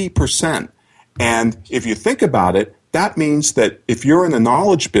 80%. And if you think about it, that means that if you're in a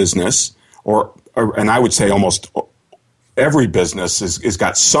knowledge business, and I would say almost every business is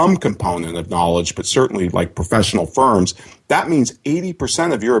got some component of knowledge, but certainly like professional firms, that means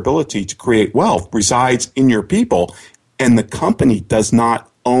 80% of your ability to create wealth resides in your people, and the company does not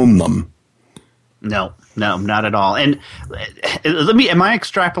own them. No, not at all. And am I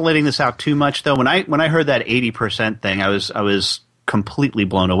extrapolating this out too much though? When I heard that 80% thing, I was completely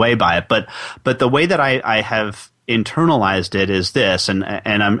blown away by it. But the way that I have internalized it is this, and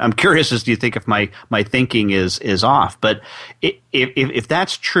I'm curious as do you think if my thinking is off. But if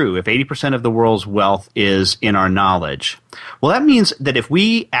that's true, if 80% of the world's wealth is in our knowledge, well, that means that if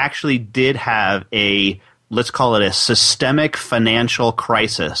we actually did have let's call it a systemic financial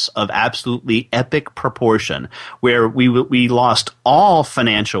crisis of absolutely epic proportion, where we lost all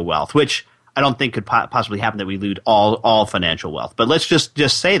financial wealth, which I don't think could possibly happen, that we lose all financial wealth. But let's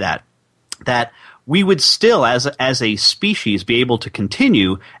just say that we would still, as a species, be able to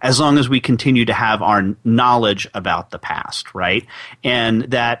continue as long as we continue to have our knowledge about the past, right? And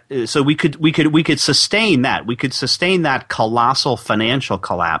that so we could sustain that. We could sustain that colossal financial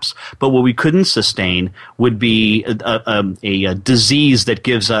collapse, but what we couldn't sustain would be a disease that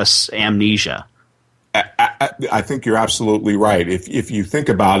gives us amnesia. I think you're absolutely right. If you think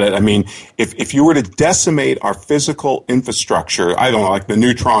about it, I mean, if you were to decimate our physical infrastructure, I don't know, like the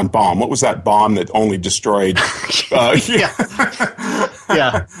neutron bomb. What was that bomb that only destroyed? Yeah.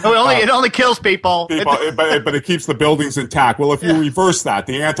 It only kills people. But it keeps the buildings intact. Well, if you reverse that,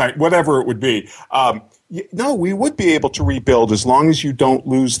 whatever it would be. No, we would be able to rebuild as long as you don't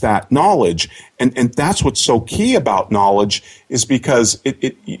lose that knowledge. And that's what's so key about knowledge is because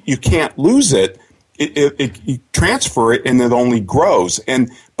you can't lose it. You transfer it and it only grows.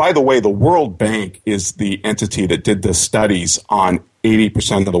 And by the way, the World Bank is the entity that did the studies on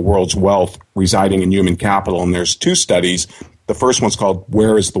 80% of the world's wealth residing in human capital. And there's two studies. The first one's called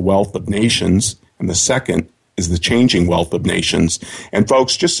Where is the Wealth of Nations? And the second is The Changing Wealth of Nations. And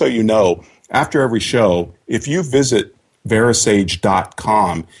folks, just so you know, after every show, if you visit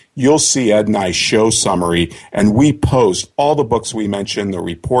Verisage.com, you'll see Ed and I's show summary, and we post all the books we mentioned, the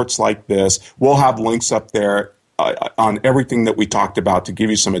reports like this. We'll have links up there on everything that we talked about to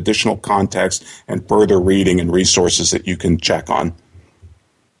give you some additional context and further reading and resources that you can check on.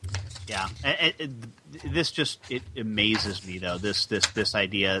 Yeah. It amazes me though, this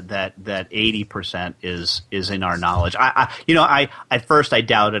idea that 80% is in our knowledge. I at first I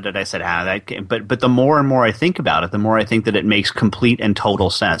doubted it. I said, but the more and more I think about it, the more I think that it makes complete and total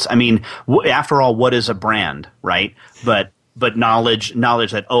sense. I mean, after all, what is a brand, right? But knowledge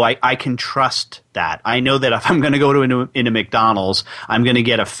that, I can trust that. I know that if I'm going to go into McDonald's, I'm going to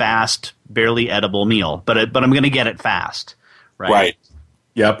get a fast, barely edible meal, but I'm going to get it fast, right? Right.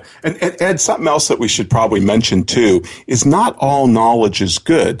 Yep. And Ed, something else that we should probably mention too is not all knowledge is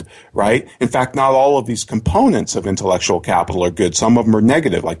good, right? In fact, not all of these components of intellectual capital are good. Some of them are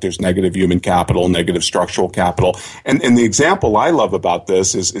negative, like there's negative human capital, negative structural capital. And the example I love about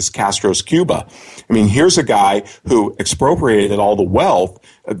this is Castro's Cuba. I mean, here's a guy who expropriated all the wealth,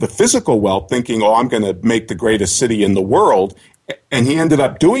 the physical wealth, thinking, I'm going to make the greatest city in the world. And he ended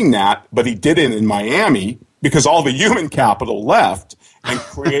up doing that, but he did it in Miami because all the human capital left. And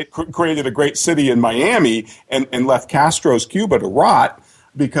created a great city in Miami and left Castro's Cuba to rot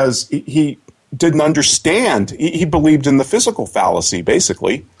because he didn't understand. He believed in the physical fallacy,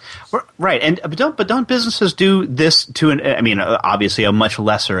 basically. Right, but don't businesses do this to obviously a much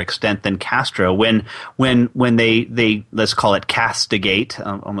lesser extent than Castro when they let's call it castigate.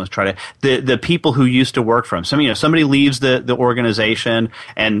 Almost try to the people who used to work for him. Somebody leaves the organization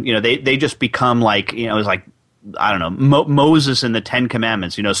and they just become like it's like. I don't know, Moses in the Ten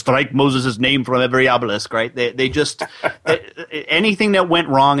Commandments, strike Moses' name from every obelisk, right? They just, anything that went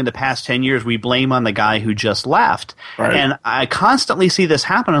wrong in the past 10 years, we blame on the guy who just left. Right. And I constantly see this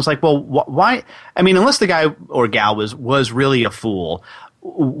happen. I was like, well, why? I mean, unless the guy or gal was really a fool,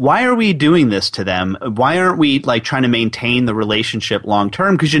 why are we doing this to them? Why aren't we trying to maintain the relationship long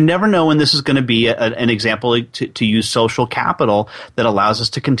term? Because you never know when this is going to be an example to use social capital that allows us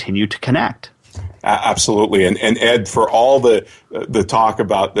to continue to connect. Absolutely. And Ed, for all the talk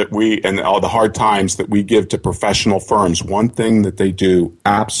about that and all the hard times that we give to professional firms, one thing that they do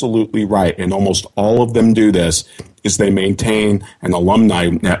absolutely right, and almost all of them do this, is they maintain an alumni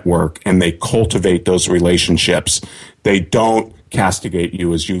network and they cultivate those relationships. They don't castigate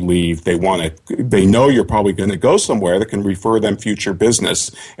you as you leave. They know you're probably going to go somewhere that can refer them future business,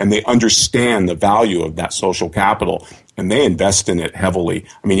 and they understand the value of that social capital, and they invest in it heavily.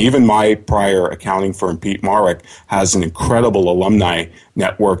 I mean, even my prior accounting firm, Pete Marek, has an incredible alumni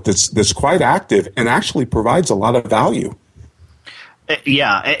network that's quite active and actually provides a lot of value.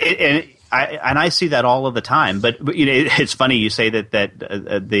 Yeah, and I see that all of the time. But it's funny you say that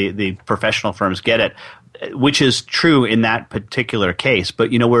the professional firms get it, which is true in that particular case.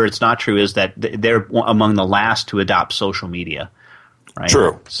 But where it's not true is that they're among the last to adopt social media. Right?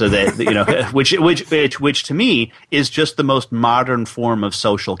 True. So that which to me is just the most modern form of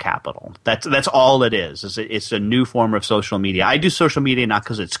social capital. That's all it is. It's a new form of social media. I do social media not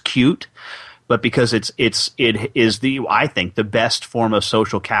because it's cute, but because it is I think the best form of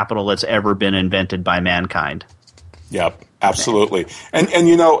social capital that's ever been invented by mankind. Yep, absolutely. And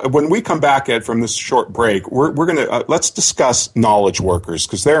when we come back, Ed, from this short break, we're going to let's discuss knowledge workers,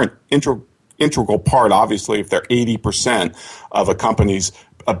 because they're an integral part, obviously, if they're 80% of a company's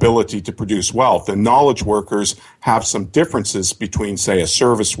ability to produce wealth. And knowledge workers have some differences between, say, a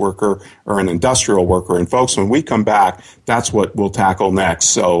service worker or an industrial worker. And folks, when we come back, that's what we'll tackle next.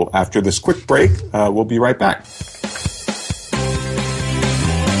 So after this quick break, we'll be right back.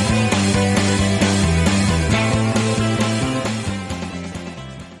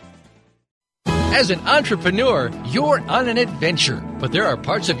 As an entrepreneur, you're on an adventure, but there are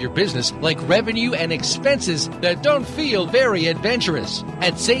parts of your business like revenue and expenses that don't feel very adventurous.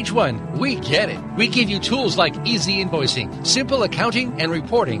 At Sage One, we get it. We give you tools like easy invoicing, simple accounting and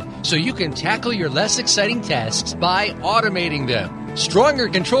reporting, so you can tackle your less exciting tasks by automating them. Stronger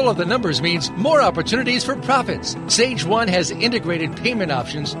control of the numbers means more opportunities for profits. Sage One has integrated payment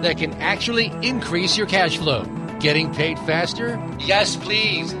options that can actually increase your cash flow. Getting paid faster? Yes,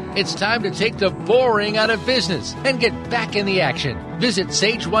 please. It's time to take the boring out of business and get back in the action. Visit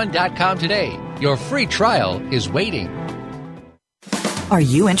SageOne.com today. Your free trial is waiting. Are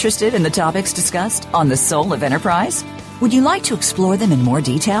you interested in the topics discussed on The Soul of Enterprise? Would you like to explore them in more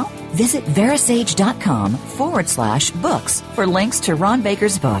detail? Visit Verasage.com/books for links to Ron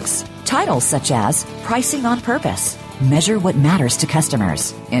Baker's books. Titles such as Pricing on Purpose, Measure What Matters to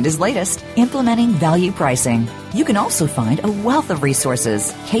Customers, and his latest, Implementing Value Pricing. You can also find a wealth of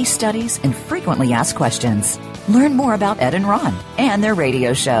resources, case studies, and frequently asked questions. Learn more about Ed and Ron and their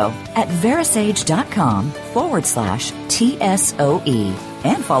radio show at Verasage.com/TSOE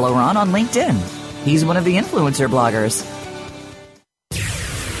and follow Ron on LinkedIn. He's one of the influencer bloggers.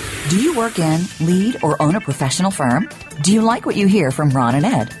 Do you work in, lead, or own a professional firm? Do you like what you hear from Ron and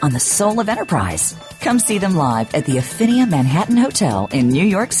Ed on The Soul of Enterprise? Come see them live at the Affinia Manhattan Hotel in New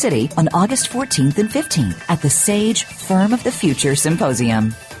York City on August 14th and 15th at the Sage Firm of the Future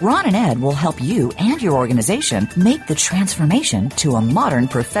Symposium. Ron and Ed will help you and your organization make the transformation to a modern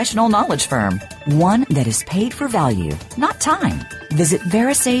professional knowledge firm, one that is paid for value, not time. Visit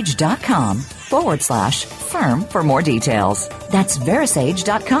Verasage.com/firm for more details. That's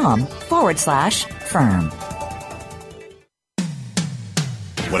Verasage.com/firm.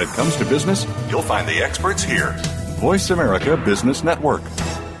 When it comes to business, you'll find the experts here. Voice America Business Network.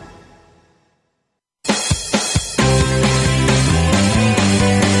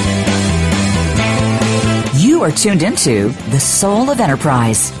 You are tuned into The Soul of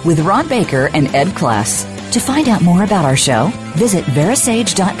Enterprise with Ron Baker and Ed Kless. To find out more about our show, visit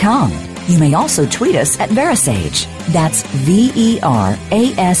Verasage.com. You may also tweet us at Verasage. That's VERASAGE.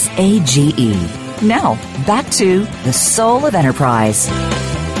 Now, back to The Soul of Enterprise.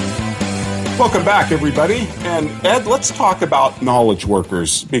 Welcome back, everybody. And Ed, let's talk about knowledge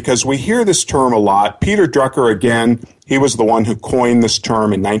workers, because we hear this term a lot. Peter Drucker, again, he was the one who coined this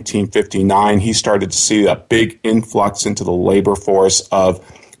term in 1959. He started to see a big influx into the labor force of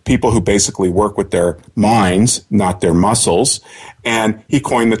people who basically work with their minds, not their muscles. And he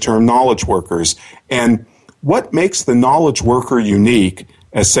coined the term knowledge workers. And what makes the knowledge worker unique,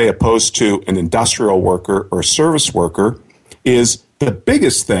 as say opposed to an industrial worker or service worker, is the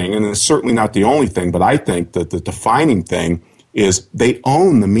biggest thing, and it's certainly not the only thing, but I think that the defining thing is they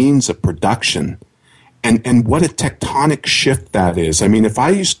own the means of production. And what a tectonic shift that is. I mean, if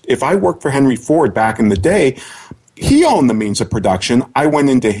I worked for Henry Ford back in the day, he owned the means of production. I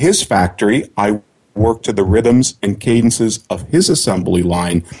went into his factory. I worked to the rhythms and cadences of his assembly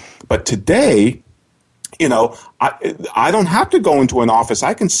line. But today, you know, I don't have to go into an office.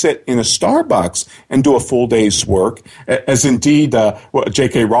 I can sit in a Starbucks and do a full day's work, as indeed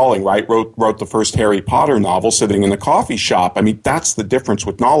J.K. Rowling, right, wrote the first Harry Potter novel sitting in a coffee shop. I mean, that's the difference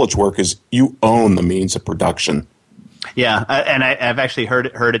with knowledge work, is you own the means of production. Yeah, and I've actually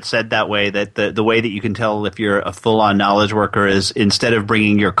heard it said that way, that the way that you can tell if you're a full-on knowledge worker is instead of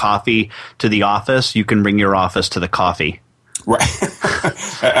bringing your coffee to the office, you can bring your office to the coffee. Right.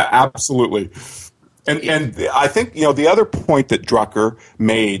 Absolutely. And I think, you know, the other point that Drucker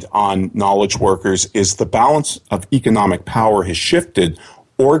made on knowledge workers is the balance of economic power has shifted.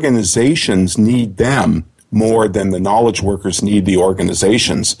 Organizations need them more than the knowledge workers need the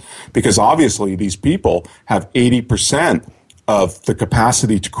organizations, because obviously these people have 80% of the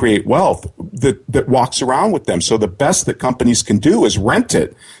capacity to create wealth that walks around with them. So the best that companies can do is rent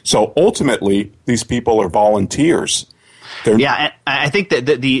it. So ultimately, these people are volunteers. Yeah, and I think that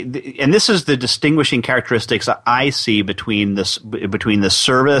and this is the distinguishing characteristics I see between the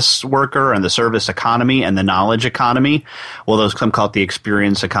service worker and the service economy and the knowledge economy. Well, some call it the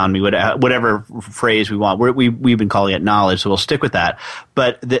experience economy, whatever phrase we want. We've been calling it knowledge, so we'll stick with that.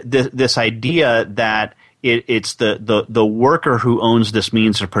 But this idea that it's the worker who owns this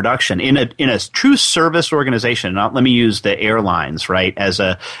means of production in a true service organization. Let me use the airlines, right, as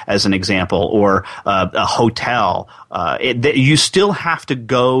an example, or a hotel. You still have to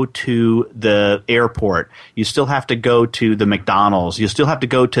go to the airport. You still have to go to the McDonald's. You still have to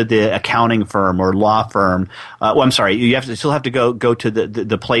go to the accounting firm or law firm. You still have to go to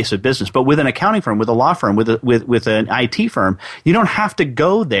the place of business. But with an accounting firm, with a law firm, with an IT firm, you don't have to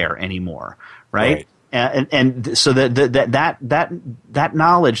go there anymore, right? And so that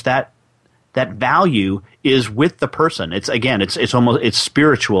knowledge, that value is with the person. It's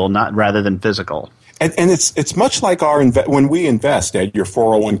spiritual, not rather than physical. And it's much like when we invest at your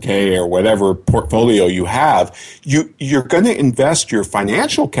 401k or whatever portfolio you have, you're going to invest your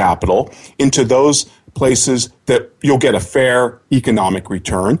financial capital into those places that you'll get a fair economic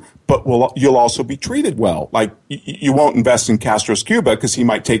return, but you'll also be treated well. Like you won't invest in Castro's Cuba because he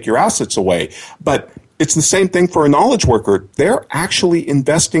might take your assets away. But it's the same thing for a knowledge worker. They're actually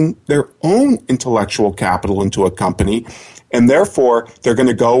investing their own intellectual capital into a company, and therefore they're going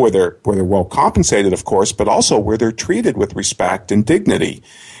to go where they're well compensated, of course, but also where they're treated with respect and dignity.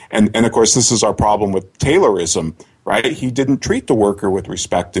 And of course, this is our problem with Taylorism, right? He didn't treat the worker with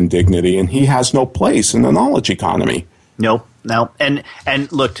respect and dignity, and he has no place in the knowledge economy. No.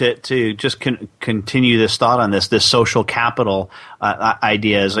 And look, to just continue this thought on this social capital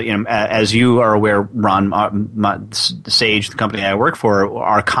idea is, as you are aware, Ron, Sage, the company I work for,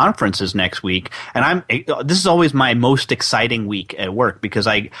 our conference is next week, and this is always my most exciting week at work because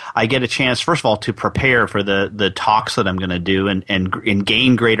I get a chance, first of all, to prepare for the talks that I'm going to do and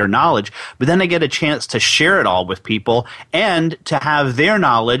gain greater knowledge, but then I get a chance to share it all with people and to have their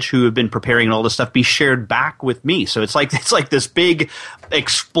knowledge, who have been preparing all this stuff, be shared back with me. So it's like this big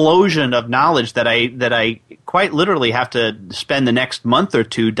explosion of knowledge that I quite literally have to spend the next month or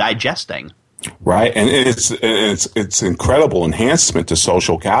two digesting. Right, and it's incredible enhancement to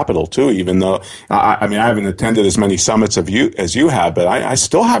social capital too. Even though I haven't attended as many summits as you have, but I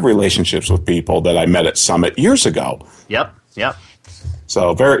still have relationships with people that I met at Summit years ago. Yep.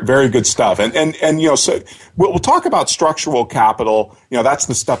 So very, very good stuff. And so we'll talk about structural capital. That's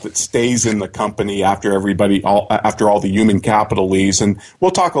the stuff that stays in the company after after all the human capital leaves. And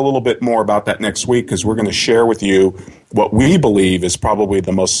we'll talk a little bit more about that next week because we're going to share with you what we believe is probably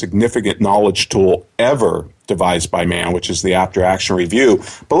the most significant knowledge tool ever devised by man, which is the after action review.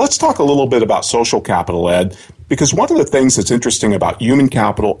 But let's talk a little bit about social capital, Ed, because one of the things that's interesting about human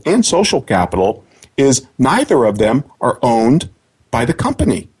capital and social capital is neither of them are owned by the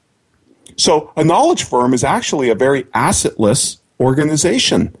company. So a knowledge firm is actually a very assetless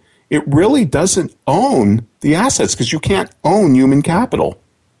organization. It really doesn't own the assets because you can't own human capital.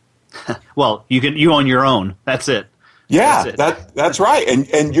 Well, you own your own. That's it. Yeah, that's right.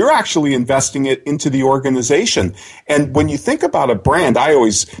 And you're actually investing it into the organization. And when you think about a brand, I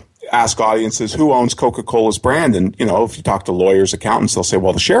always ask audiences, who owns Coca-Cola's brand? And, if you talk to lawyers, accountants, they'll say,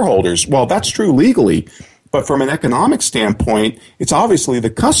 well, the shareholders. Well, that's true legally. But from an economic standpoint, it's obviously the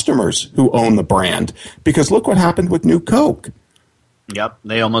customers who own the brand. Because look what happened with New Coke. Yep,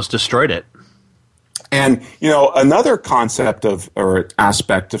 they almost destroyed it. And, another concept or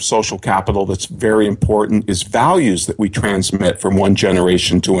aspect of social capital that's very important is values that we transmit from one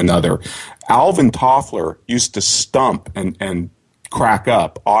generation to another. Alvin Toffler used to stump and crack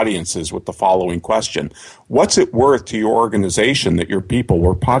up audiences with the following question. What's it worth to your organization that your people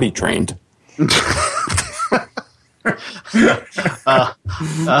were potty trained?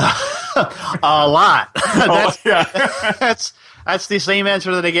 A lot. That's the same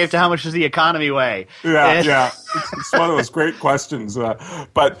answer that I gave to how much does the economy weigh. Yeah. It's one of those great questions.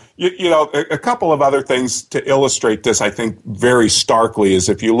 But, a couple of other things to illustrate this, I think, very starkly is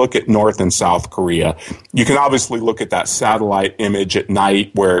if you look at North and South Korea, you can obviously look at that satellite image at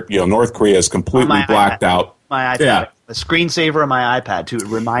night where, North Korea is completely blacked out. My iPad. Yeah. The screensaver of my iPad, too. It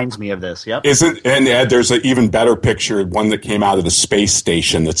reminds me of this. Yep. And Ed, there's an even better picture, one that came out of the space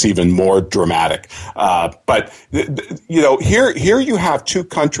station that's even more dramatic. But here you have two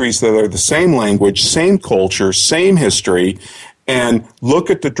countries that are the same language, same culture, same history, and look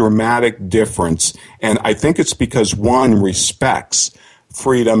at the dramatic difference. And I think it's because one respects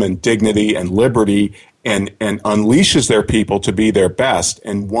freedom and dignity and liberty and unleashes their people to be their best,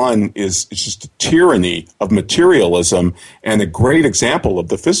 and one is just a tyranny of materialism and a great example of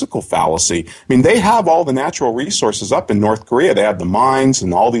the physical fallacy. I mean, they have all the natural resources up in North Korea. They have the mines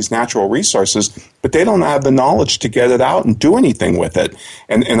and all these natural resources, but they don't have the knowledge to get it out and do anything with it.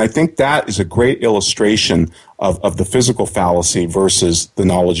 And I think that is a great illustration of the physical fallacy versus the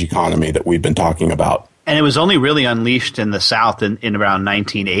knowledge economy that we've been talking about. And it was only really unleashed in the South in around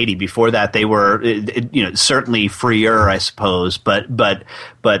 1980. Before that, they were, certainly freer, I suppose, but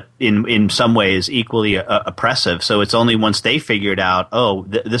in some ways equally oppressive. So it's only once they figured out,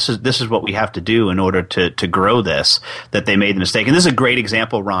 this is what we have to do in order to grow this, that they made the mistake. And this is a great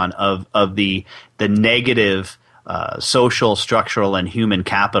example, Ron, of the negative social, structural, and human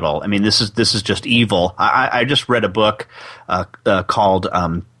capital. I mean, this is just evil. I just read a book called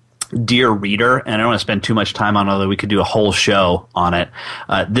Dear Reader, and I don't want to spend too much time on it, although we could do a whole show on it.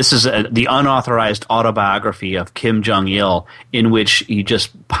 This is the unauthorized autobiography of Kim Jong-il, in which he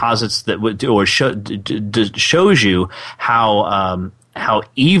just posits that, or shows you how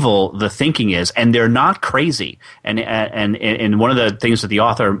evil the thinking is, and they're not crazy. And one of the things that the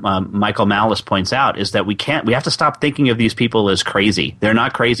author Michael Malice points out is that we have to stop thinking of these people as crazy. They're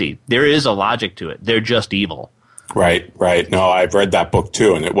not crazy. There is a logic to it. They're just evil. Right. No, I've read that book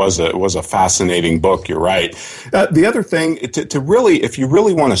too, and it was a fascinating book. You're right. The other thing, to really, if you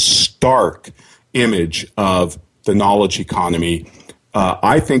really want a stark image of the knowledge economy,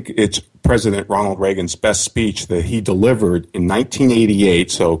 I think it's President Ronald Reagan's best speech that he delivered in 1988,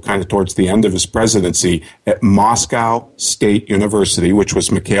 so kind of towards the end of his presidency, at Moscow State University, which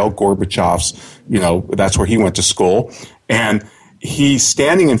was Mikhail Gorbachev's, that's where he went to school. And he's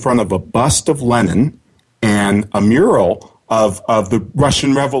standing in front of a bust of Lenin and a mural of the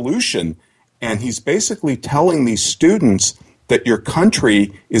Russian Revolution. And he's basically telling these students that your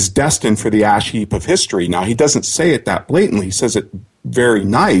country is destined for the ash heap of history. Now, he doesn't say it that blatantly. He says it very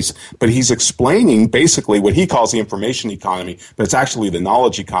nice, but he's explaining basically what he calls the information economy, but it's actually the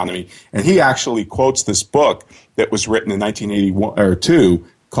knowledge economy. And he actually quotes this book that was written in 1982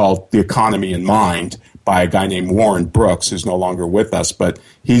 called The Economy in Mind by a guy named Warren Brooks, who's no longer with us. But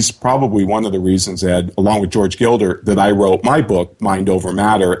he's probably one of the reasons, Ed, along with George Gilder, that I wrote my book, Mind Over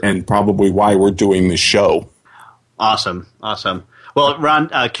Matter, and probably why we're doing this show. Awesome. Well, Ron,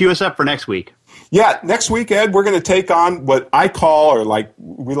 cue us up for next week. Yeah, next week, Ed, we're going to take on what I call, or like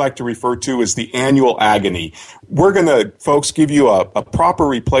we like to refer to as the annual agony. We're going to, folks, give you a proper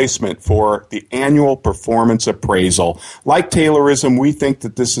replacement for the annual performance appraisal. Like Taylorism, we think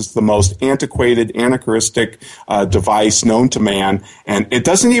that this is the most antiquated, anachronistic device known to man, and it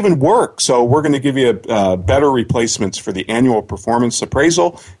doesn't even work. So we're going to give you better replacements for the annual performance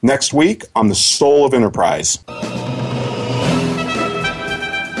appraisal next week on The Soul of Enterprise.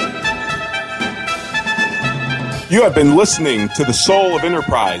 You have been listening to The Soul of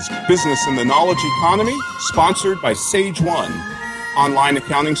Enterprise, Business in the Knowledge Economy, sponsored by Sage One, online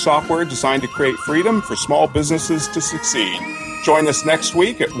accounting software designed to create freedom for small businesses to succeed. Join us next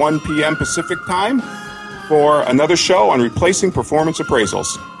week at 1 p.m. Pacific Time for another show on replacing performance appraisals.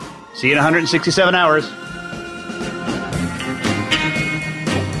 See you in 167 hours.